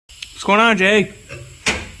What's going on, Jay?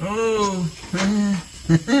 Oh.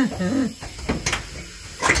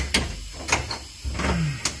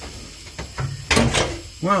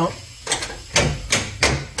 Well,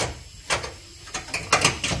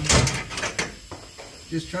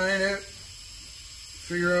 just trying to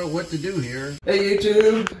figure out what to do here. Hey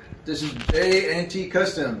YouTube, this is JNT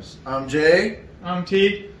Customs. I'm Jay. I'm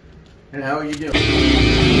T. And how are you doing?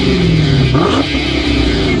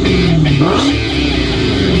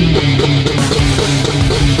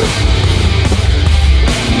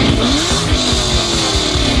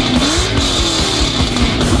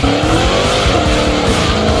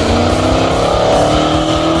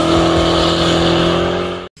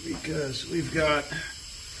 Because we've got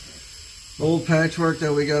old patchwork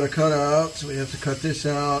that we got to cut out, so we have to cut this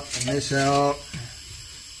out and this out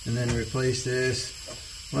and then replace this.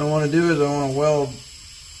 What I want to do is I want to weld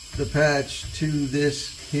the patch to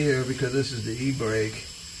this here because this is the e-brake.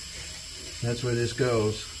 That's where this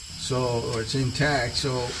goes. So, or it's intact.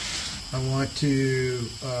 So I want to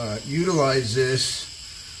utilize this.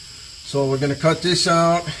 So we're going to cut this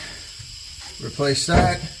out, replace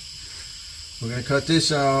that. We're going to cut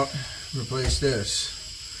this out, replace this.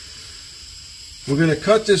 We're going to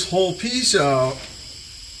cut this whole piece out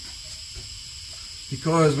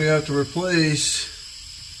because we have to replace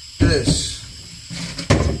this.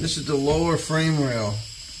 This is the lower frame rail.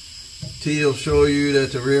 T will show you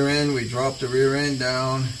that the rear end, we dropped the rear end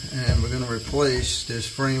down and we're going to replace this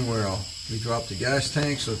frame rail. We dropped the gas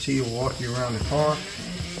tank, so T will walk you around the car.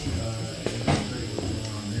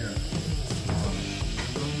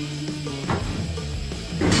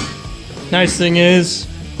 Nice thing is,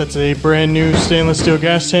 that's a brand new stainless steel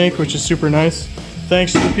gas tank, which is super nice.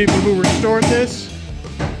 Thanks to the people who restored this.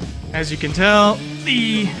 As you can tell,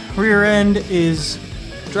 the rear end is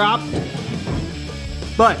dropped,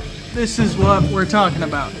 but this is what we're talking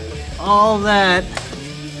about. All that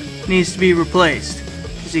needs to be replaced.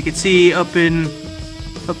 As you can see up in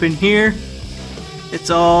here, it's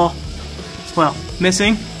all, well,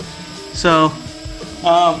 missing. So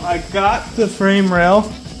I got the frame rail.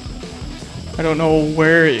 I don't know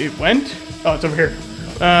where it went. Oh, it's over here.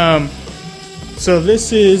 So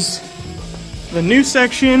this is the new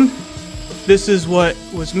section. This is what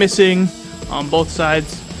was missing on both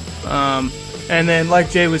sides. And then, like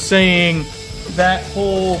Jay was saying, that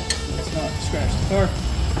whole, let's not scratch the car.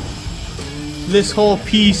 This whole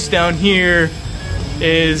piece down here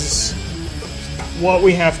is what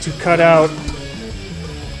we have to cut out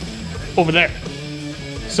over there.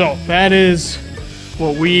 So that is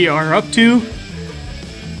what we are up to.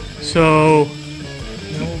 So,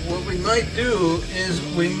 you know, what we might do is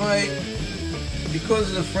we might,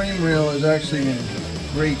 because the frame rail is actually in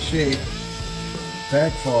great shape,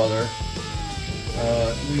 back farther,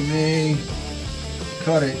 we may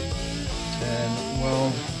cut it and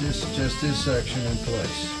weld just this section in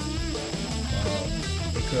place,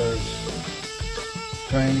 because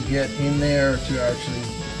trying to get in there to actually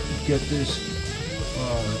get this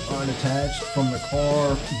unattached from the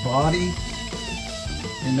car body,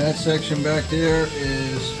 and that section back there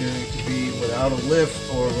is going to be without a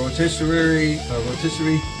lift or rotisserie,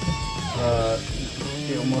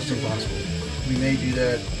 almost impossible. We may do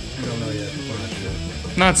that. I don't know yet. We're not sure.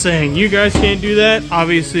 Not saying you guys can't do that.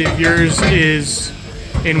 Obviously, if yours is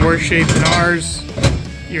in worse shape than ours,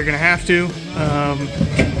 you're gonna have to.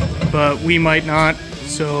 But we might not.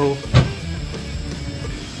 So, right.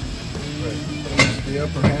 This is the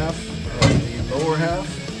upper half of the lower half.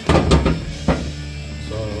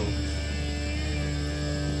 So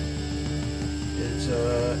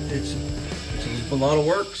it's a lot of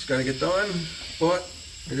work. It's got to get done, but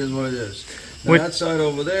it is what it is. Now that side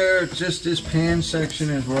over there, just this pan section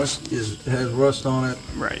has rust on it.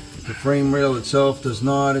 Right. The frame rail itself does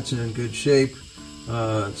not. It's in good shape.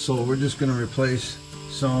 So we're just going to replace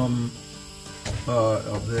some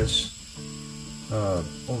of this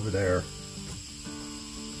over there.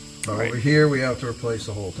 Right. Over here, we have to replace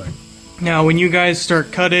the whole thing. Now, when you guys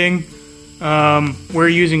start cutting, we're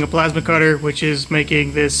using a plasma cutter, which is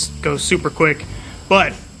making this go super quick.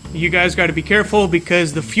 But you guys got to be careful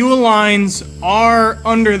because the fuel lines are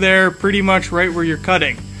under there pretty much right where you're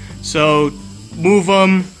cutting. So move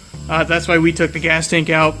them. That's why we took the gas tank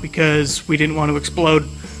out, because we didn't want to explode.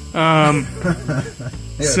 Yeah.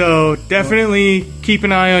 So definitely keep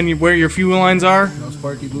an eye on where your fuel lines are. No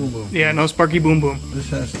sparky boom boom. Yeah, no sparky boom boom. This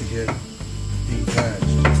has to get detached.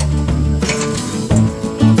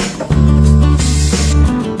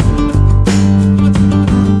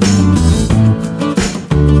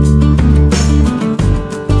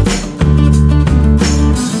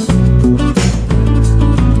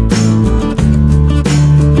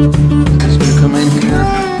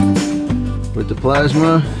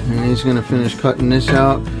 plasma, and he's going to finish cutting this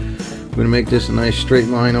out. We're going to make this a nice straight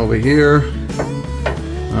line over here.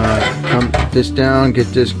 Come this down, get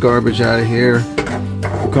this garbage out of here.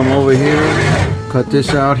 We'll come over here, cut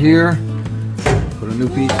this out here, put a new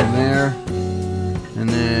piece in there, and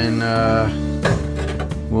then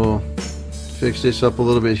we'll fix this up a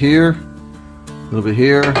little bit here, a little bit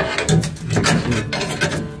here.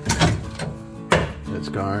 That's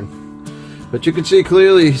gone. But you can see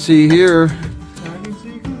clearly, see here.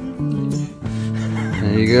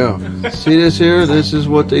 There you go. See this here? This is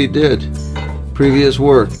what they did. Previous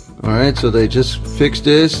work. Alright, so they just fixed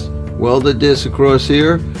this, welded this across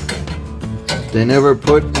here. They never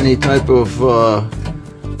put any type of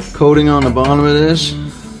coating on the bottom of this.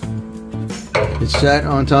 It sat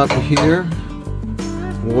on top of here.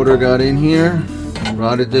 Water got in here,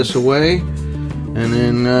 rotted this away, and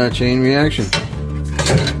then chain reaction.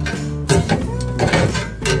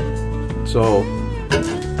 So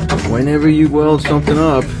whenever you weld something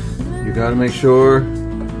up, you got to make sure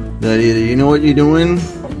that either you know what you're doing,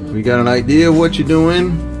 you got an idea of what you're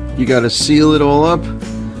doing, you got to seal it all up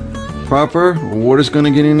proper, water's going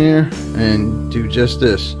to get in there, and do just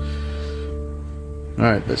this.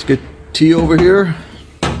 Alright, let's get T over here.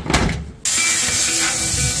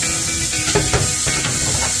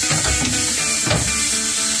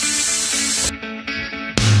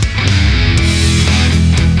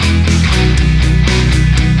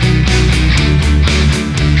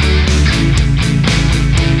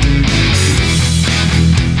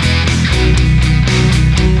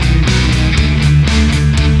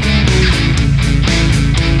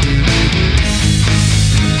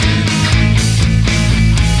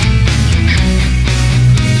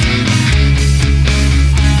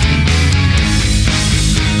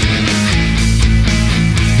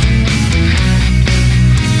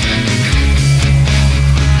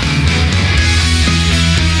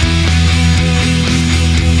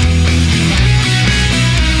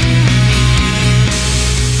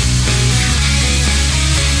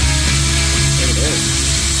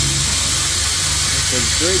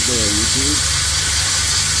 Great there, YouTube.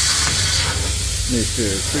 Mr.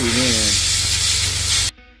 Free Man.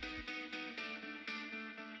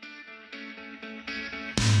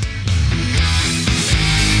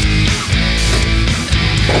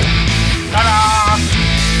 Ta-da!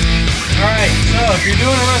 Alright, so if you're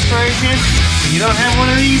doing a restoration, you don't have one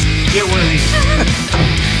of these, get one of these.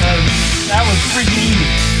 That was freaking easy.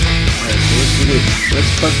 Alright, so let's do this.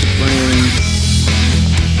 Let's cut the frame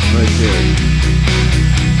right there.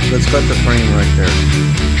 Let's cut the frame right there.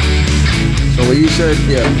 So what you said,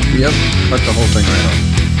 yeah, yep, cut the whole thing right off.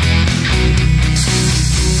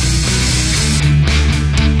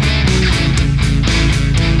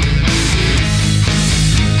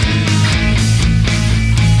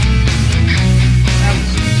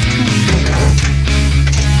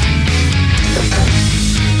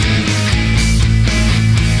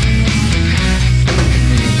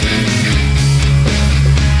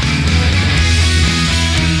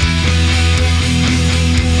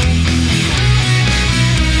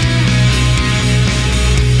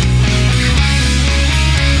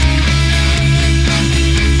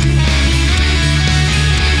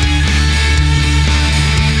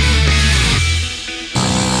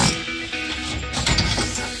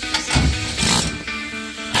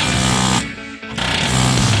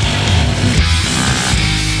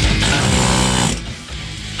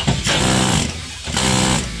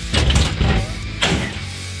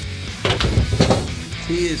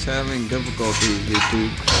 He is having difficulties,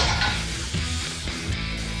 YouTube.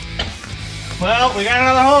 Well, we got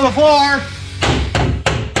another hole in the floor.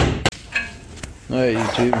 Alright,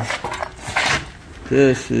 YouTube.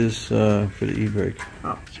 This is for the e-brake.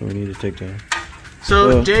 Oh. So we need to take that.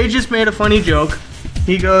 So Jay just made a funny joke.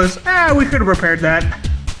 He goes, we could have repaired that.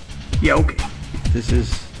 Yeah, okay. This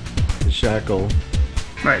is the shackle.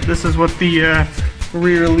 Right, this is what the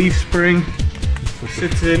rear leaf spring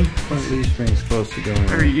sits in. Front leaf spring's supposed to go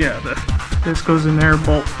in. Or, yeah, this goes in there,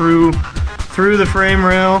 bolt through the frame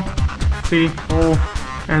rail. See, hole,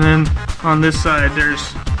 and then on this side and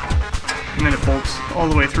then it bolts all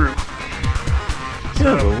the way through.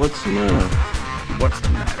 Yeah, but what's the matter? What's the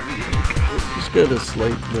matter? It's just got a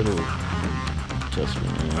slight little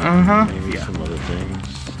adjustment. Maybe some other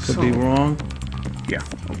things. Could be wrong. Yeah,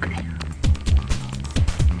 okay.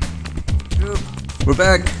 We're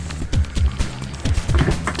back.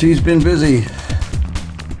 T's been busy.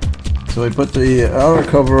 So I put the outer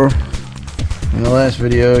cover in the last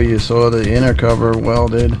video. You saw the inner cover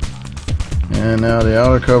welded, and now the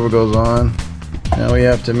outer cover goes on. Now we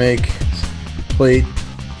have to make plate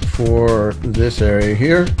for this area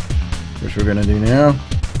here, which we're gonna do now.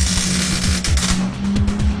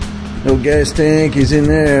 No gas tank is in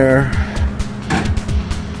there.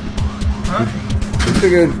 Huh? We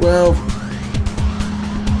figured, well,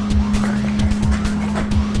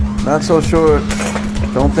 not so sure.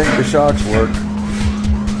 Don't think the shocks work.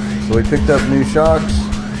 So we picked up new shocks.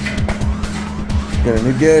 Got a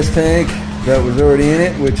new gas tank that was already in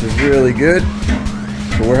it, which is really good.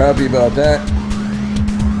 So we're happy about that.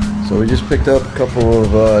 So we just picked up a couple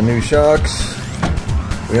of new shocks.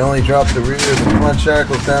 We only dropped the front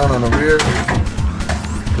shackles down on the rear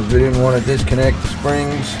because we didn't want to disconnect the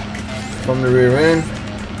springs from the rear end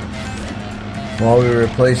while we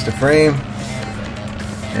replaced the frame.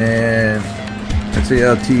 And let's see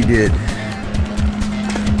how T did.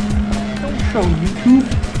 Don't show YouTube.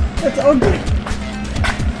 That's ugly.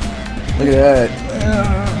 Look at that.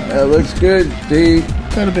 That looks good, T.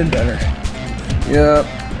 Could have been better. Yeah,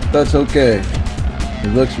 that's okay.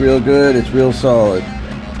 It looks real good. It's real solid.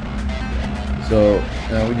 So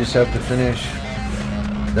now we just have to finish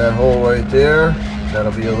that hole right there.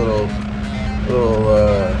 That'll be a little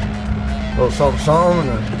something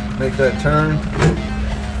to make that turn.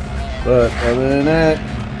 But other than that,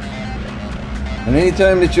 and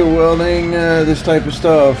anytime that you're welding this type of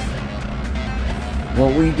stuff,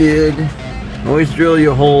 what we did, always drill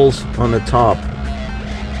your holes on the top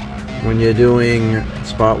when you're doing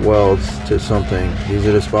spot welds to something. These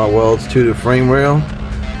are the spot welds to the frame rail,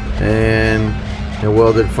 and they're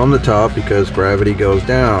welded from the top because gravity goes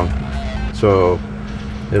down, so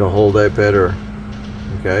it'll hold that better.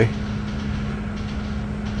 Okay.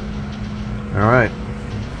 All right.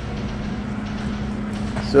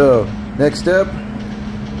 So next step,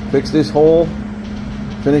 fix this hole,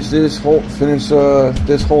 finish this hole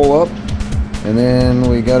up, and then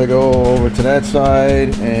we got to go over to that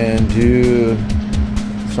side and do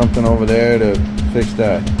something over there to fix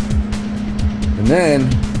that. And then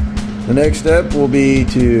the next step will be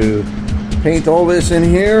to paint all this in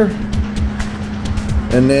here,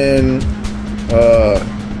 and then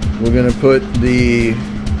we're gonna put the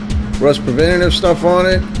rust preventative stuff on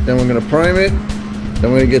it. Then we're gonna prime it.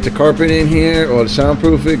 Then we're gonna get the carpet in here, or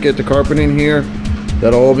soundproof it, get the carpet in here.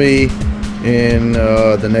 That'll all be in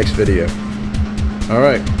the next video. All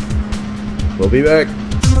right, we'll be back.